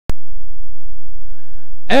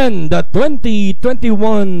And the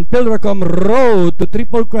 2021 Pilracom Road to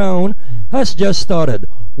Triple Crown has just started.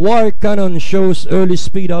 War Cannon shows early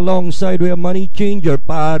speed alongside with a Money Changer.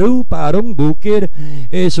 Parong Bukid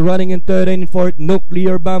is running in third and fourth.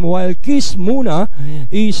 Nuclear Bomb, while Kiss Muna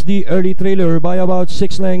is the early trailer by about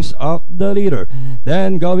 6 lengths of the leader.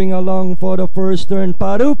 Then going along for the first turn,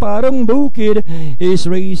 Parong Bukid is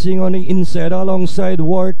racing on the inside alongside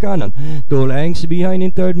War Cannon. 2 lengths behind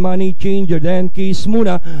in third, Money Changer. Then Kiss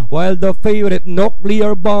Muna, while the favorite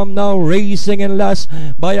Nuclear Bomb now racing in last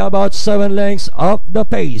by about 7 lengths of the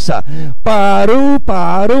pace. Parong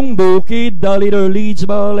Bukid, the leader, leads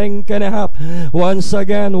by a length and a half. Once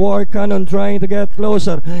again, War Cannon trying to get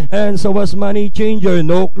closer, and so was Money Changer.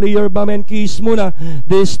 Nuclear Bomb and Kiss Muna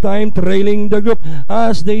this time trailing the group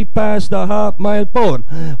as they pass the half-mile pole.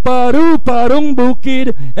 Parong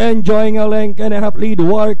Bukid enjoying a length and a half lead.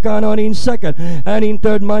 War Cannon in second, and in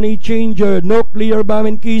third, Money Changer, Nuclear Bomb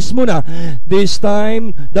and Kiss Muna. This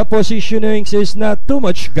time the positioning is not too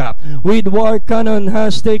much gap, with War Cannon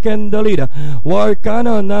has taken the lead. War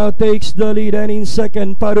Cannon now takes the lead, and in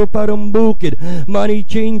second, Parong Bukid. Money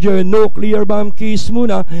Changer, Nuclear Bomb, Kiss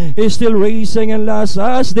Muna is still racing and last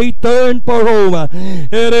as they turn for home.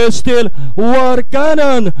 It is still War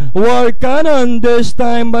Cannon this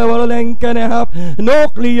time by a length and a half.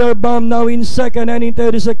 Nuclear Bomb now in second, and in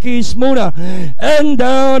third is a Kiss Muna. And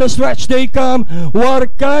down the stretch they come. War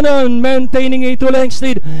Cannon maintaining a 2 lengths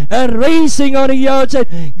lead and racing on the outside,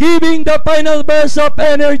 giving the final burst of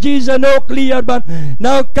energies. A Nuclear Bomb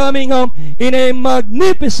now coming home in a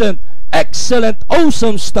magnificent, excellent,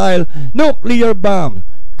 awesome style. Nuclear Bomb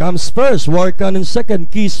comes first, War Cannon second,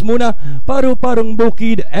 Kiss Muna, Parong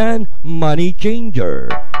Bukid, and Money Changer.